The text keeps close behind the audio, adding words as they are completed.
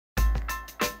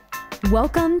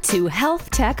Welcome to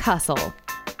HealthTech Hustle.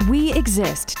 We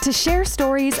exist to share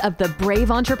stories of the brave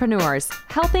entrepreneurs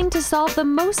helping to solve the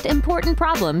most important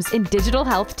problems in digital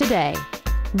health today.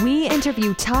 We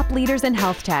interview top leaders in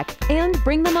health tech and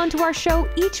bring them onto our show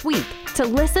each week to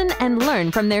listen and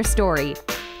learn from their story.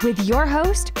 With your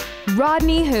host,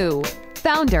 Rodney Hu,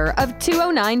 founder of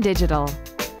 209 Digital.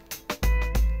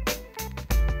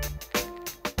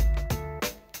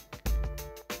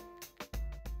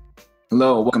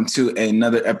 Hello, welcome to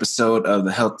another episode of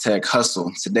the HealthTech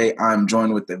Hustle. Today, I'm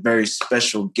joined with a very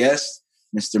special guest,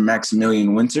 Mr.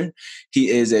 Maximilian Winter. He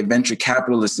is a venture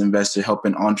capitalist investor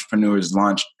helping entrepreneurs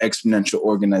launch exponential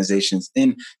organizations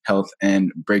in health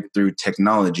and breakthrough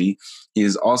technology. He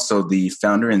is also the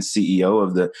founder and CEO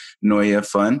of the Neue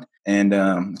Fund, and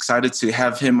excited to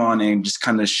have him on and just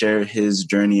kind of share his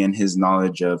journey and his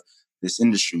knowledge of this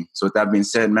industry. So with that being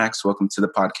said, Max, welcome to the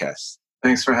podcast.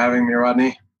 Thanks for having me,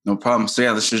 Rodney. No problem. So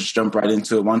let's just jump right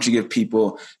into it. Why don't you give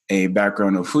people a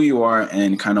background of who you are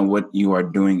and kind of what you are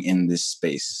doing in this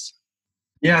space?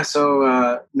 Yeah,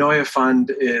 so Neue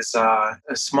Fund is a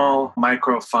small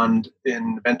micro fund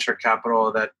in venture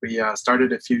capital that we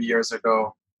started a few years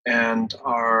ago and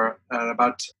are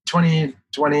about 20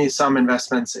 some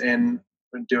investments in.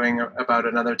 We're doing about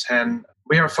another 10.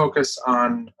 We are focused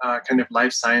on kind of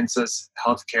life sciences,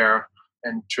 healthcare,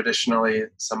 and traditionally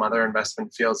some other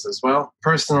investment fields as well.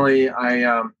 Personally,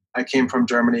 I came from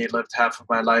Germany, lived half of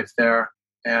my life there,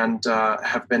 and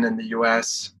have been in the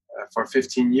US for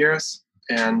 15 years.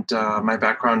 And my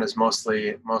background is mostly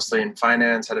in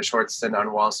finance, had a short stint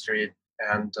on Wall Street,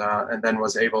 and then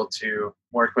was able to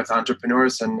work with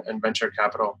entrepreneurs and venture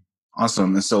capital.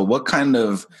 Awesome. And so what kind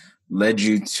of led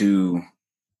you to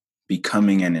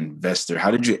becoming an investor? How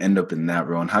did you end up in that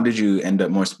role? And how did you end up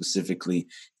more specifically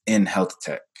in health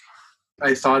tech?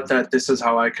 I thought that this is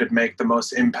how I could make the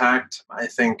most impact. I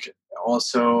think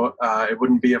also it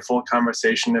wouldn't be a full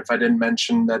conversation if I didn't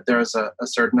mention that there's a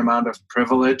certain amount of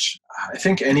privilege. I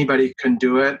think anybody can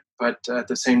do it, but at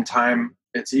the same time,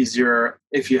 it's easier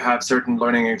if you have certain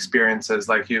learning experiences,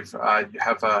 like you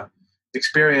have a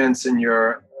experience in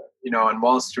your, on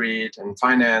Wall Street and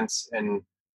finance and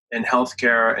in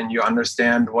healthcare, and you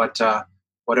understand what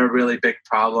are really big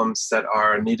problems that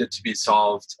are needed to be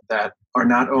solved that are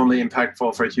not only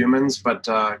impactful for humans, but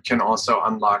can also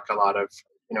unlock a lot of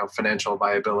financial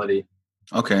viability.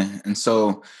 Okay. And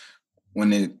so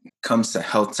when it comes to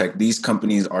health tech, these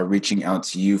companies are reaching out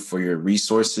to you for your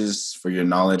resources, for your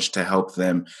knowledge to help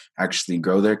them actually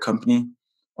grow their company?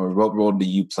 Or what role do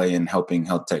you play in helping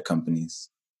health tech companies?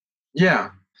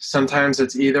 Yeah, sometimes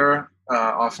it's either.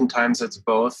 Oftentimes it's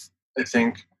both. I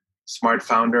think smart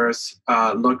founders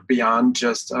look beyond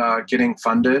just getting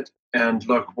funded and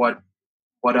look what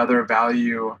other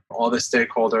value all the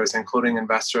stakeholders, including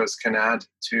investors, can add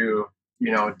to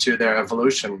their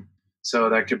evolution. So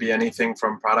that could be anything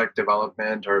from product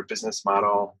development or business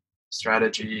model,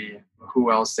 strategy, who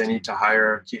else they need to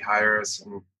hire, key hires,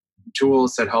 and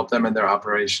tools that help them in their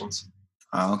operations.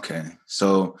 Okay.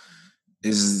 So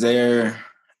is there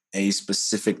a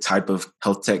specific type of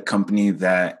health tech company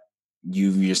that you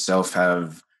yourself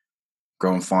have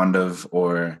grown fond of,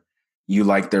 or you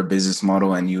like their business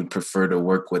model and you would prefer to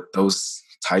work with those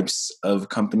types of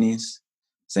companies?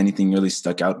 Has anything really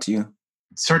stuck out to you?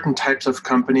 Certain types of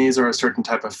companies or a certain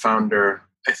type of founder.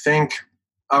 I think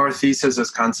our thesis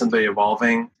is constantly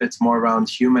evolving. It's more around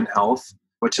human health,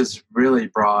 which is really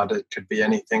broad. It could be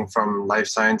anything from life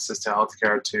sciences to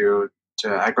healthcare to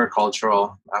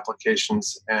agricultural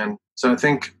applications. And so I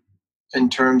think in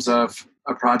terms of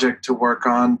a project to work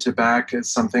on, to back,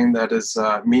 is something that is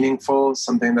meaningful,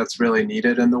 something that's really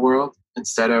needed in the world,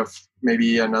 instead of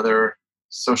maybe another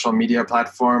social media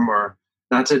platform, or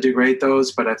not to degrade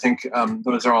those, but I think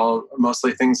those are all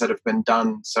mostly things that have been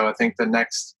done. So I think the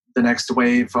next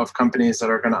wave of companies that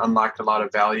are going to unlock a lot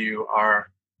of value are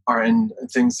in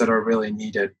things that are really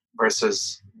needed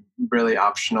versus really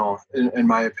optional, in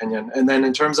my opinion. And then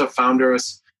in terms of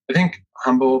founders, I think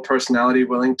humble personality,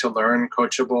 willing to learn,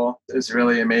 coachable is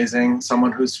really amazing.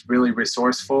 Someone who's really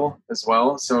resourceful as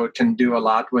well. So it can do a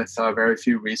lot with very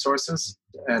few resources,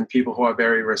 and people who are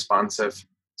very responsive.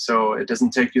 So it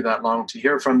doesn't take you that long to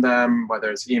hear from them, whether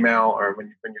it's email or when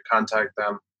you contact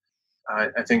them.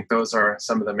 I think those are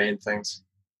some of the main things.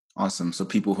 Awesome. So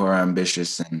people who are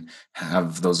ambitious and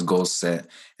have those goals set,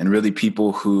 and really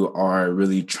people who are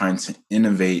really trying to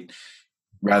innovate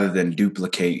rather than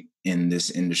duplicate in this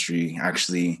industry,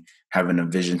 actually having a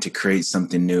vision to create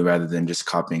something new rather than just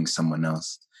copying someone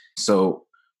else. So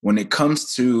when it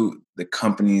comes to the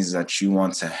companies that you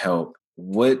want to help,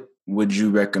 what would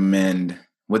you recommend?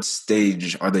 What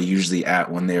stage are they usually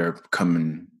at when they're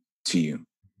coming to you?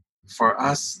 For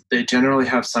us, they generally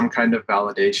have some kind of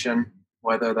validation,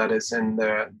 whether that is in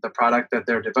the product that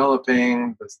they're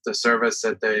developing, the service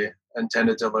that they intend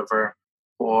to deliver,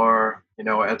 or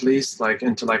at least like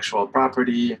intellectual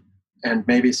property, and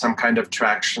maybe some kind of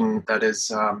traction that is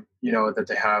that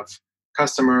they have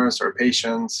customers or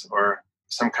patients or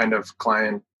some kind of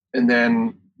client, and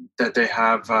then that they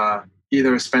have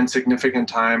either spent significant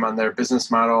time on their business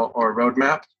model or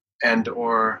roadmap, and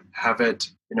or have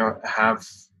have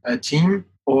a team,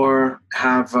 or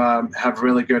have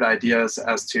really good ideas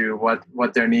as to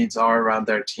what their needs are around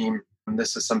their team. And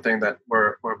this is something that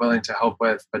we're willing to help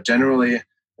with. But generally,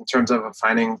 in terms of a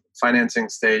financing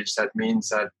stage, that means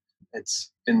that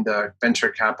it's in the venture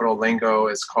capital lingo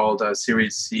is called a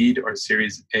Series Seed or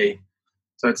Series A.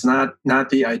 So it's not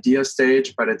the idea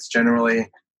stage, but it's generally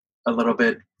a little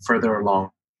bit further along.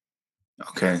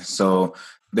 Okay, so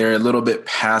they're a little bit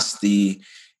past the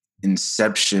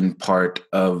inception part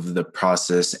of the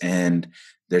process, and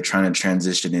they're trying to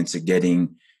transition into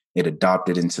getting it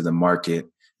adopted into the market.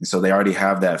 And so they already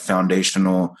have that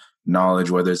foundational knowledge,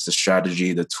 whether it's the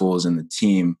strategy, the tools, and the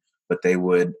team, but they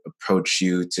would approach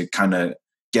you to kind of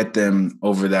get them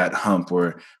over that hump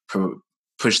or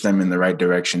push them in the right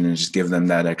direction and just give them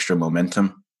that extra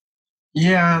momentum.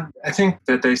 Yeah, I think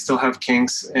that they still have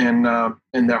kinks in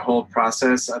their whole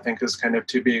process. I think is kind of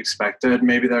to be expected.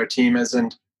 Maybe their team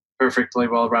isn't perfectly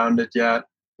well-rounded yet,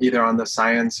 either on the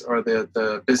science or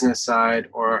the business side,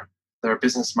 or their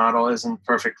business model isn't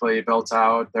perfectly built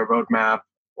out, their roadmap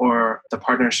or the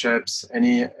partnerships,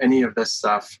 any of this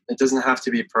stuff. It doesn't have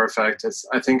to be perfect.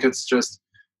 I think it's just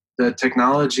the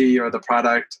technology or the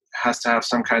product has to have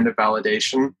some kind of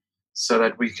validation so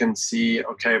that we can see,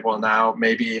 okay, well, now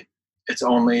maybe it's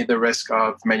only the risk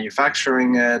of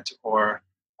manufacturing it or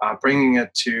bringing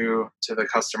it to the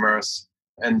customers.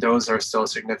 And those are still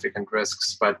significant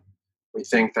risks, but we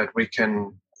think that we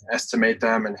can estimate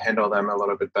them and handle them a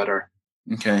little bit better.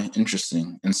 Okay,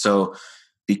 interesting. And so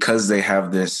because they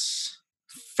have this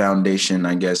foundation,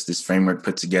 I guess, this framework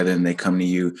put together, and they come to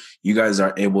you, you guys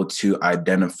are able to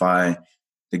identify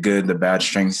the good, the bad,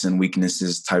 strengths and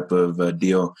weaknesses type of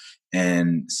deal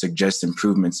and suggest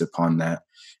improvements upon that.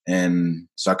 And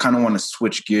so I kind of want to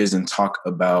switch gears and talk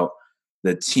about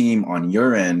the team on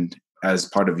your end as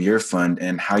part of your fund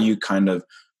and how you kind of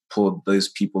pull those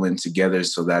people in together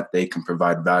so that they can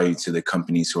provide value to the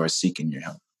companies who are seeking your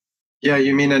help. Yeah,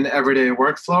 you mean an everyday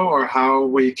workflow or how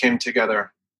we came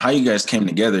together? How you guys came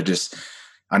together. Just,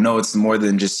 I know it's more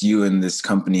than just you and this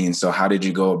company. And so how did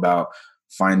you go about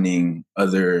finding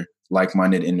other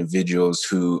like-minded individuals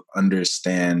who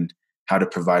understand how to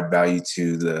provide value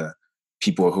to the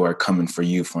people who are coming for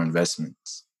you for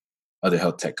investments, other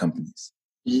health tech companies?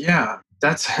 Yeah,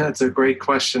 that's a great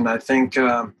question. I think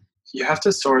you have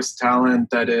to source talent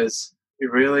that is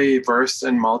really versed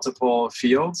in multiple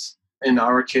fields. In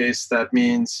our case, that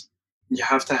means you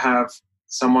have to have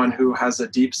someone who has a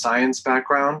deep science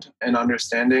background and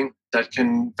understanding that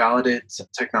can validate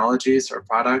technologies or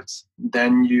products.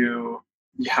 Then you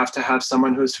have to have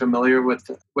someone who's familiar with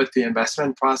the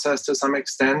investment process to some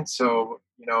extent. So,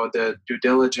 the due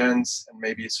diligence and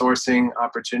maybe sourcing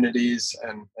opportunities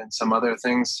and some other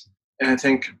things. And I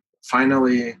think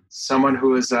finally, someone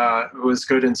who is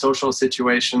good in social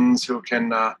situations, who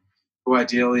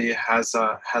ideally has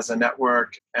a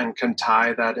network and can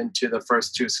tie that into the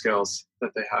first two skills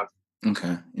that they have.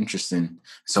 Okay, interesting.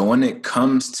 So when it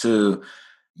comes to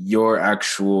your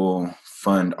actual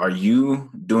fund, are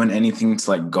you doing anything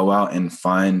to go out and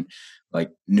find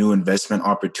new investment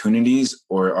opportunities,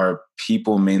 or are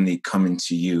people mainly coming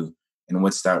to you? And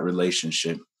what's that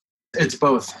relationship? It's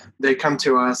both. They come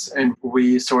to us and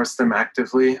we source them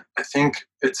actively. I think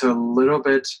it's a little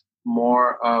bit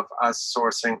more of us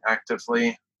sourcing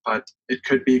actively, but it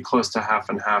could be close to half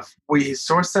and half. We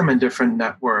source them in different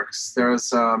networks.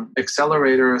 There's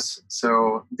accelerators.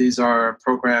 So these are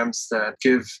programs that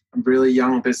give really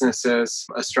young businesses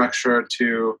a structure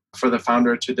for the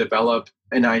founder to develop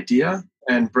an idea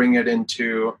and bring it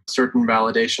into certain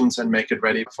validations and make it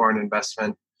ready for an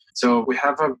investment. So we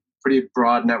have a pretty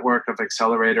broad network of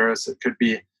accelerators. It could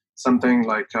be something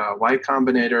like Y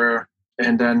Combinator,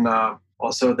 and then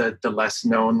also the less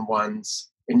known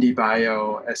ones,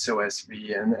 IndieBio,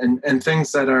 SOSV, and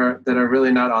things that are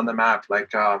really not on the map,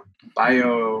 like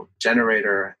Bio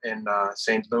Generator in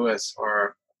St. Louis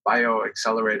or Bio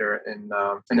Accelerator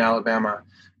in Alabama.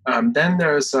 Then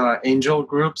there's angel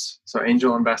groups. So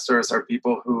angel investors are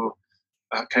people who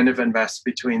kind of invest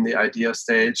between the idea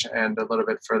stage and a little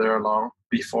bit further along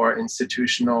before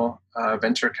institutional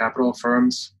venture capital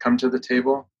firms come to the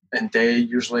table. and they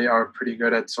usually are pretty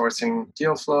good at sourcing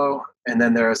deal flow. And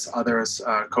then there's others,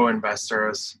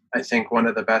 co-investors. I think one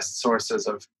of the best sources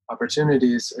of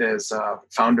opportunities is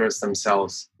founders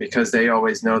themselves, because they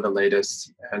always know the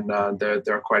latest, and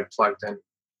they're quite plugged in.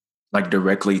 Like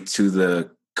directly to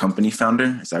the company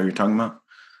founder? Is that what you're talking about?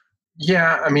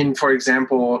 Yeah, I mean, for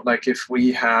example, like if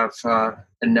we have a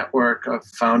network of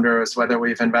founders, whether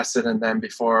we've invested in them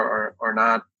before or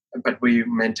not, but we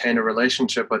maintain a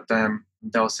relationship with them,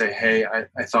 they'll say, "Hey,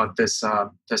 I thought this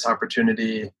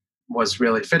opportunity was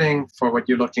really fitting for what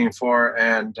you're looking for,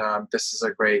 and this is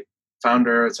a great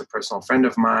founder. It's a personal friend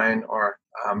of mine." Or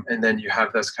and then you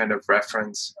have this kind of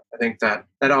reference. I think that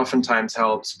oftentimes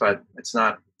helps, but it's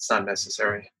not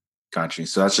necessary. Got you.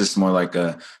 So that's just more like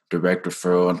a direct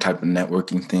referral type of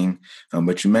networking thing.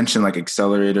 But you mentioned like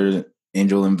accelerator,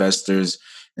 angel investors.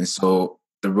 And so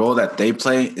the role that they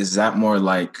play, is that more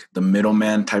like the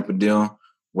middleman type of deal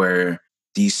where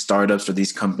these startups or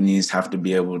these companies have to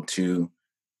be able to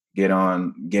get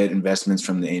investments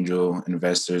from the angel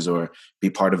investors or be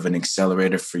part of an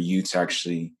accelerator for you to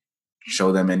actually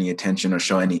show them any attention or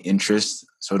show any interest,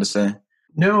 so to say?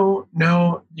 No,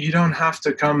 you don't have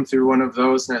to come through one of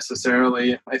those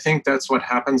necessarily. I think that's what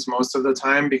happens most of the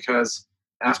time, because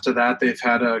after that, they've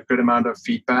had a good amount of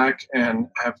feedback and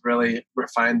have really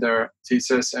refined their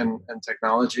thesis and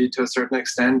technology to a certain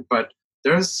extent. But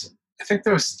I think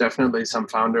there's definitely some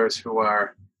founders who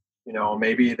are,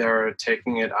 maybe they're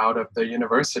taking it out of the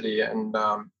university, and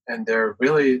they're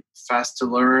really fast to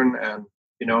learn, and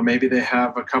maybe they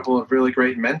have a couple of really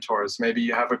great mentors. Maybe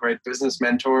you have a great business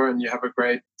mentor and you have a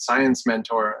great science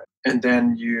mentor, and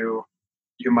then you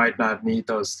might not need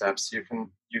those steps. You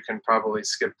can probably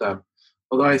skip them.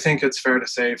 Although I think it's fair to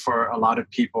say for a lot of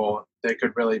people, they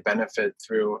could really benefit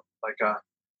through like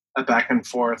a back and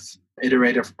forth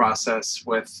iterative process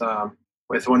with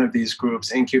one of these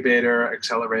groups: incubator,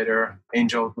 accelerator,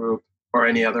 angel group, or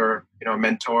any other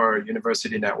mentor or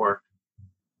university network.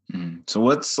 So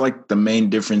what's like the main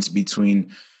difference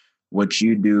between what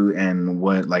you do and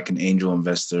what like an angel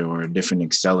investor or a different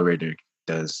accelerator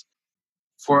does?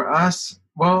 For us,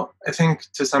 well, I think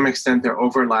to some extent they're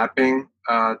overlapping.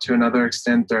 To another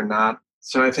extent, they're not.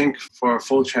 So I think for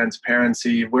full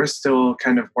transparency, we're still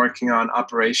kind of working on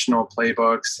operational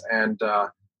playbooks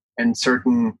and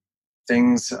certain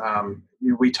things.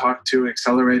 We talk to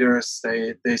accelerators.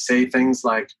 They say things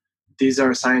like, these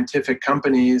are scientific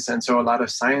companies, and so a lot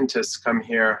of scientists come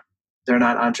here. They're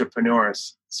not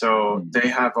entrepreneurs. So they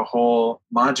have a whole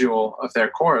module of their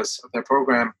course, of their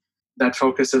program, that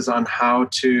focuses on how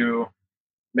to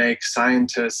make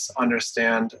scientists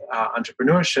understand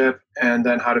entrepreneurship, and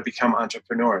then how to become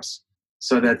entrepreneurs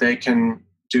so that they can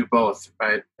do both,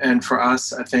 right? And for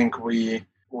us, I think we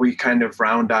kind of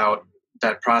round out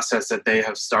that process that they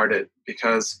have started,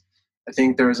 because I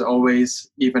think there's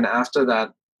always, even after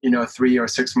that 3 or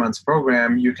 6 months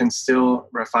program, you can still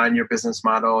refine your business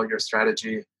model, your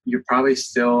strategy. You probably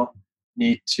still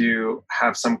need to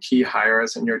have some key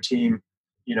hires in your team,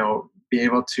 be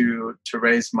able to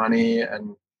raise money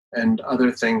and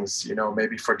other things,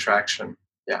 maybe for traction.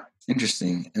 Yeah.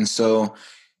 Interesting. And so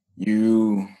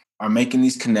you are making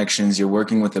these connections, you're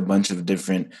working with a bunch of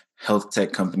different health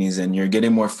tech companies, and you're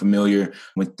getting more familiar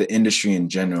with the industry in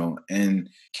general. And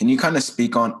can you kind of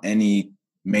speak on any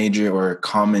major or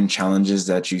common challenges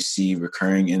that you see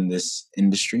recurring in this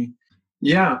industry?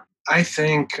 Yeah, I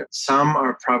think some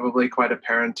are probably quite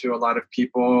apparent to a lot of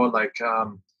people. Like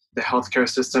the healthcare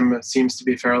system seems to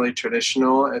be fairly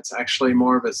traditional. It's actually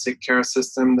more of a sick care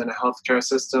system than a healthcare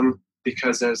system,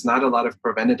 because there's not a lot of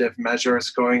preventative measures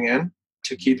going in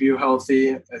to keep you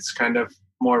healthy. It's kind of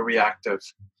more reactive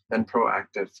than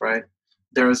proactive, right?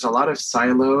 There's a lot of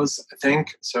silos, I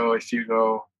think. So if you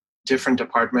go, different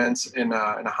departments in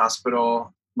a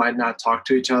hospital might not talk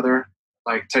to each other.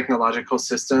 Like technological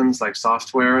systems, like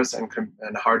softwares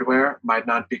and hardware, might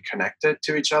not be connected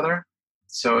to each other.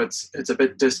 So it's a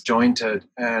bit disjointed,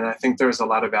 and I think there's a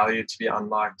lot of value to be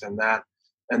unlocked in that.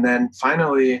 And then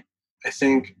finally, I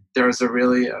think there's a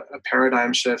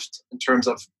paradigm shift in terms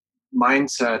of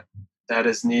mindset that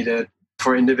is needed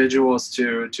for individuals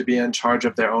to be in charge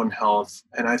of their own health.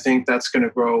 And I think that's going to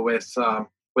grow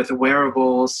with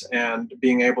wearables and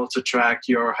being able to track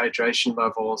your hydration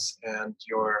levels and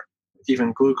your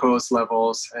even glucose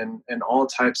levels and all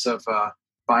types of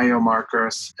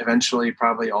biomarkers. Eventually,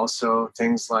 probably also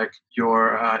things like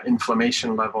your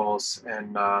inflammation levels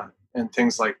and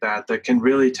things like that can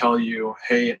really tell you,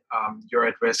 hey, you're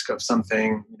at risk of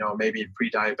something, maybe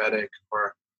pre-diabetic,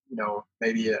 or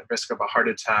maybe at risk of a heart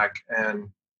attack. And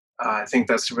I think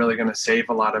that's really going to save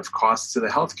a lot of costs to the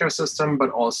healthcare system, but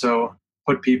also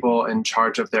put people in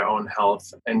charge of their own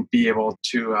health and be able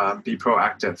to be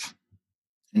proactive.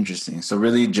 Interesting. So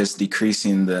really just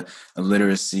decreasing the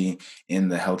illiteracy in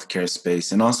the healthcare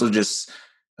space and also just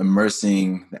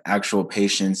immersing the actual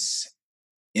patients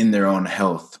in their own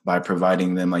health by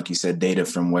providing them, like you said, data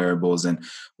from wearables and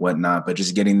whatnot, but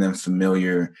just getting them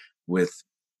familiar with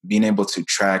being able to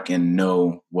track and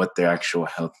know what their actual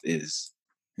health is.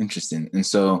 Interesting. And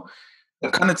so I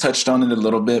kind of touched on it a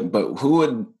little bit, but who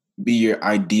would be your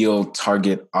ideal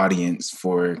target audience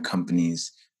for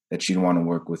companies that you'd want to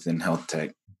work with in health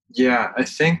tech? Yeah, I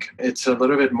think it's a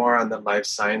little bit more on the life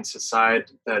sciences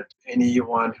side, that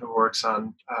anyone who works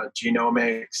on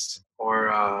genomics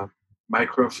or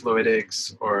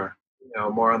microfluidics or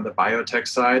more on the biotech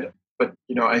side. But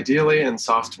ideally in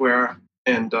software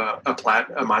and a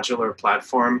modular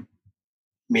platform,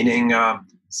 meaning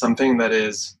something that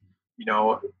is,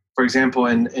 for example,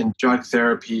 in drug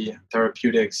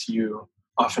therapeutics, you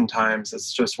oftentimes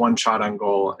it's just one shot on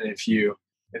goal, and if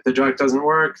the drug doesn't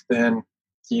work, then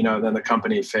the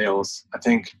company fails. I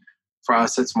think for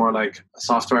us, it's more like a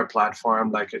software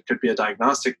platform. Like it could be a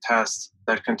diagnostic test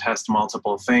that can test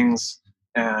multiple things,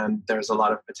 and there's a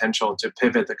lot of potential to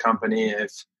pivot the company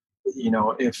if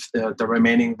the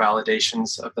remaining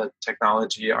validations of the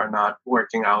technology are not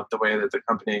working out the way that the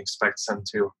company expects them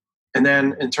to. And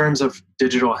then in terms of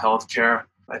digital healthcare,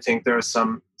 I think there are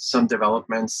some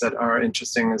developments that are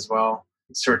interesting as well.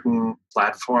 Certain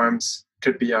platforms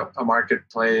could be a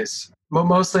marketplace,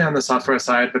 mostly on the software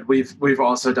side, but we've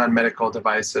also done medical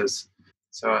devices.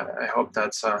 So I hope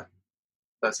that's a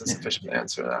sufficient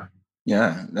answer there.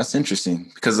 Yeah, that's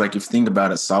interesting because like if you think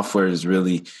about it, software is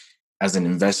really, as an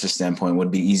investor standpoint, would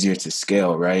be easier to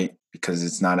scale, right? Because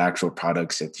it's not actual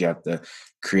products that you have to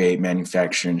create,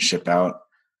 manufacture, and ship out.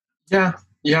 Yeah,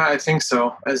 I think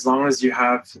so. As long as you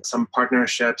have some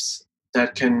partnerships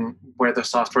where the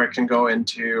software can go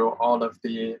into all of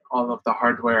the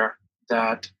hardware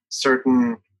that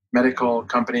certain medical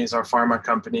companies or pharma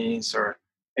companies or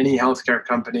any healthcare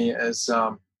company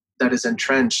that is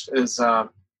entrenched is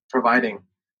providing.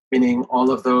 Meaning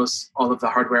all of the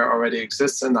hardware already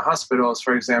exists in the hospitals,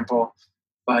 for example,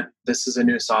 but this is a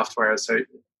new software. So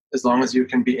as long as you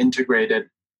can be integrated,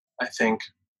 I think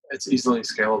it's easily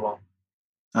scalable.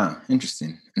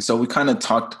 Interesting. And so we kind of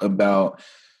talked about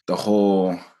the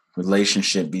whole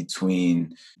relationship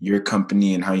between your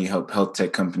company and how you help health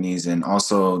tech companies, and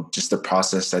also just the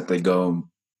process that they go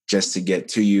just to get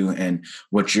to you and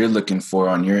what you're looking for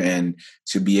on your end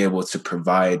to be able to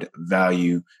provide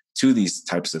value to these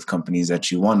types of companies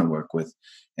that you want to work with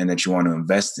and that you want to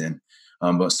invest in.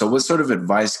 So what sort of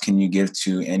advice can you give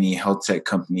to any health tech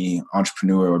company,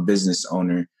 entrepreneur, or business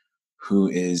owner who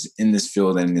is in this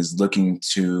field and is looking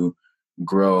to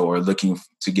grow or looking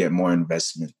to get more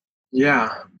investment? Yeah,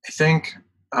 I think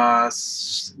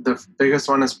the biggest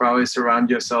one is probably surround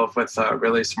yourself with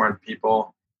really smart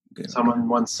people. Okay. Someone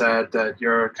once said that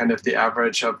you're kind of the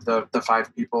average of the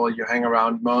 5 people you hang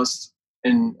around most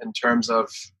in terms of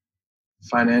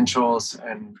financials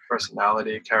and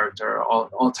personality, character,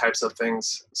 all types of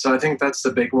things. So I think that's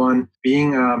the big one.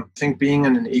 Being in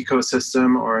an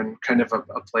ecosystem or in kind of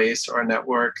a place or a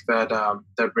network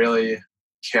that really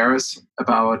cares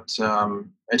about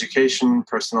education,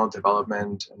 personal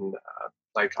development, and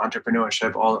like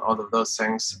entrepreneurship, all of those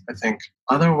things. I think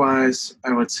otherwise,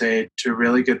 I would say to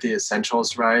really get the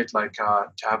essentials right, like to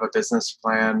have a business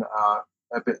plan,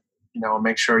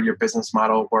 make sure your business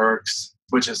model works,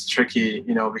 which is tricky,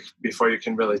 before you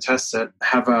can really test it.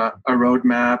 Have a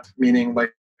roadmap, meaning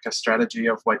like a strategy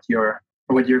of what you're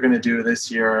going to do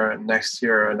this year and next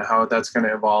year and how that's going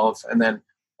to evolve. And then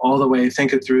all the way,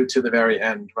 think it through to the very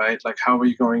end, right? Like how are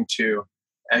you going to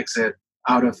exit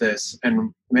out of this?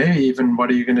 And maybe even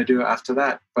what are you going to do after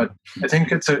that? But I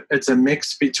think it's a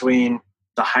mix between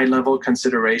the high level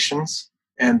considerations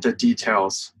and the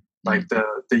details, like the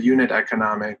unit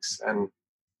economics, and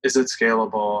is it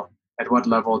scalable? At what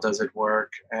level does it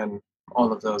work? And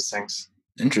all of those things.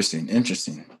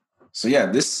 Interesting. So yeah,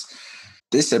 this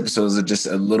episode is just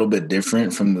a little bit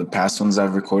different from the past ones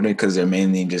I've recorded because they're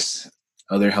mainly just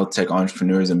other health tech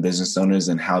entrepreneurs and business owners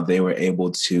and how they were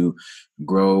able to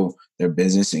grow their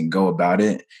business and go about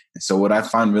it. And so what I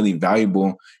find really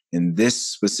valuable in this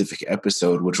specific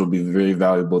episode, which will be very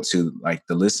valuable to like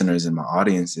the listeners in my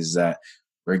audience, is that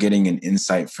we're getting an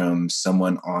insight from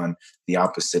someone on the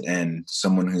opposite end,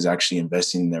 someone who's actually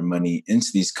investing their money into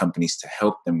these companies to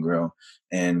help them grow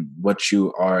and what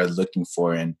you are looking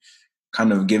for, and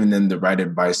kind of giving them the right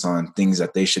advice on things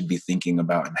that they should be thinking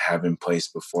about and have in place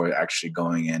before actually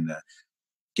going and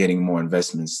getting more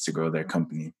investments to grow their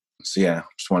company. So yeah,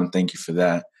 just want to thank you for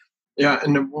that. Yeah,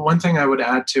 and one thing I would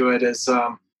add to it is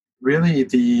really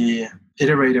the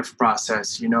iterative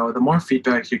process. The more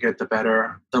feedback you get, the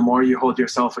better. The more you hold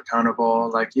yourself accountable.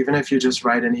 Like even if you just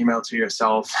write an email to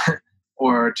yourself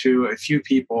or to a few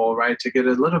people, right, to get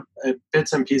a little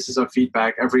bits and pieces of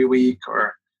feedback every week.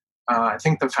 Or I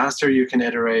think the faster you can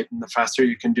iterate and the faster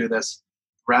you can do this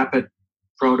rapid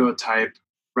prototyping.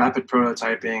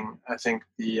 I think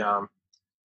the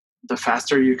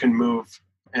faster you can move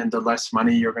and the less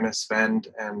money you're going to spend.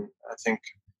 And I think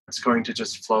it's going to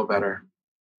just flow better.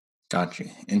 Gotcha.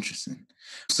 Interesting.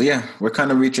 So yeah, we're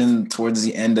kind of reaching towards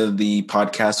the end of the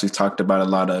podcast. We've talked about a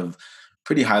lot of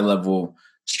pretty high level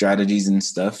strategies and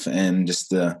stuff and just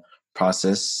the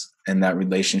process and that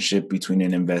relationship between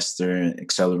an investor,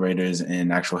 accelerators,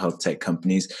 and actual health tech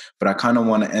companies. But I kind of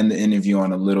want to end the interview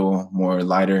on a little more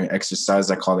lighter exercise.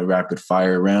 I call it rapid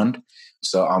fire round.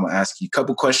 So I'm going to ask you a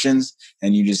couple questions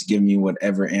and you just give me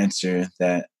whatever answer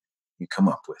that you come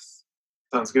up with.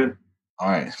 Sounds good. All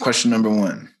right. Question number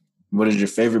 1. What is your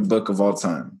favorite book of all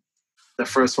time? The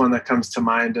first one that comes to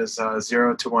mind is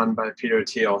 0 to 1 by Peter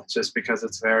Thiel, just because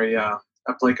it's very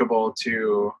applicable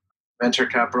to venture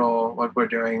capital, what we're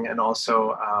doing, and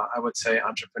also I would say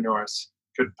entrepreneurs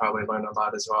could probably learn a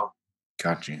lot as well.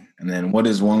 Gotcha. And then what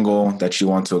is one goal that you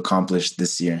want to accomplish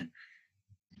this year?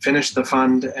 Finish the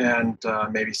fund and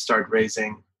maybe start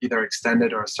raising, either extend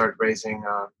it or start raising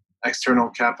external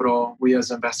capital. We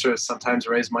as investors sometimes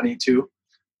raise money too.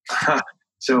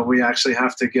 So we actually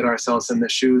have to get ourselves in the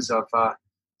shoes of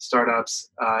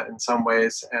startups in some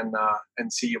ways and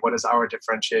see what is our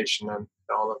differentiation and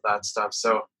all of that stuff.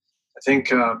 So I think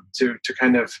to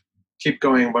kind of keep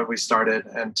going what we started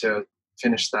and to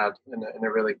finish that in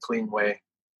a really clean way.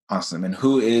 Awesome. And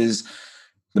who is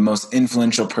the most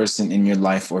influential person in your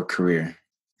life or career?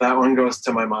 That one goes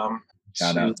to my mom.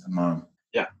 Shout out to mom.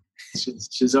 Yeah,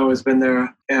 she's always been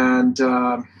there. And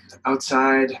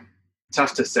outside,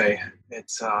 tough to say.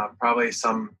 It's probably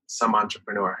some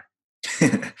entrepreneur.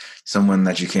 Someone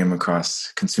that you came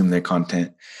across, consume their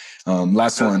content.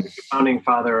 Last one. Founding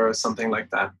father or something like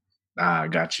that.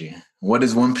 Got you. What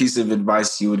is one piece of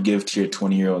advice you would give to your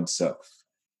 20-year-old self?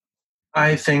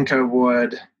 I think I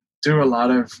would do a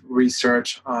lot of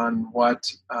research on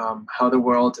how the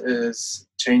world is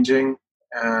changing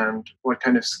and what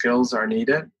kind of skills are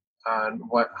needed and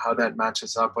how that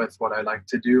matches up with what I like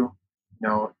to do.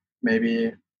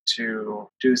 Maybe to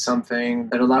do something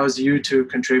that allows you to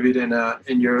contribute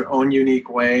in your own unique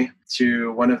way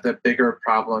to one of the bigger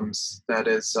problems that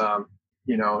is,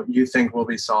 you think will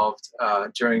be solved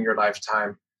during your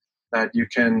lifetime, that you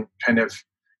can kind of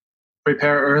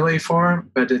prepare early for,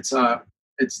 but it's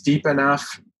deep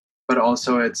enough, but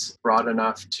also it's broad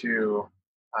enough to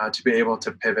be able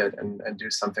to pivot and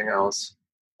do something else.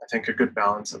 I think a good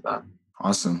balance of that.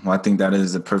 Awesome. Well, I think that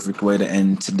is a perfect way to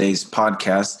end today's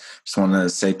podcast. Just want to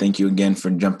say thank you again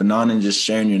for jumping on and just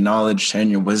sharing your knowledge,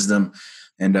 sharing your wisdom,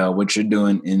 and what you're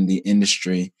doing in the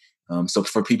industry. So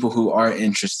for people who are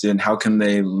interested, how can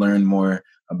they learn more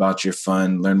about your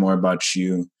fund, learn more about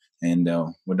you, and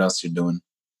what else you're doing?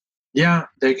 Yeah,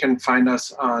 they can find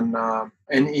us on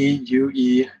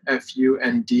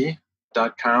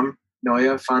neuefund.com,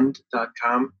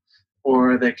 neufund.com,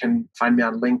 or they can find me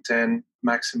on LinkedIn,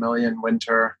 Maximilian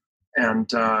Winter,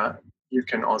 and you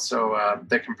can also,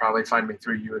 they can probably find me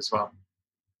through you as well.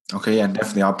 Okay, yeah,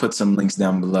 definitely. I'll put some links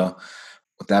down below.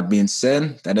 With that being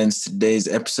said, that ends today's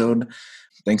episode.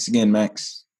 Thanks again,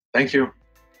 Max. Thank you.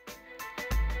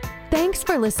 Thanks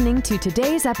for listening to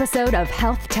today's episode of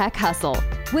HealthTech Hustle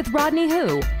with Rodney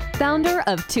Hu, founder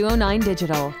of 209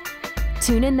 Digital.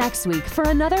 Tune in next week for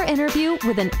another interview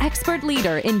with an expert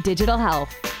leader in digital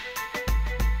health.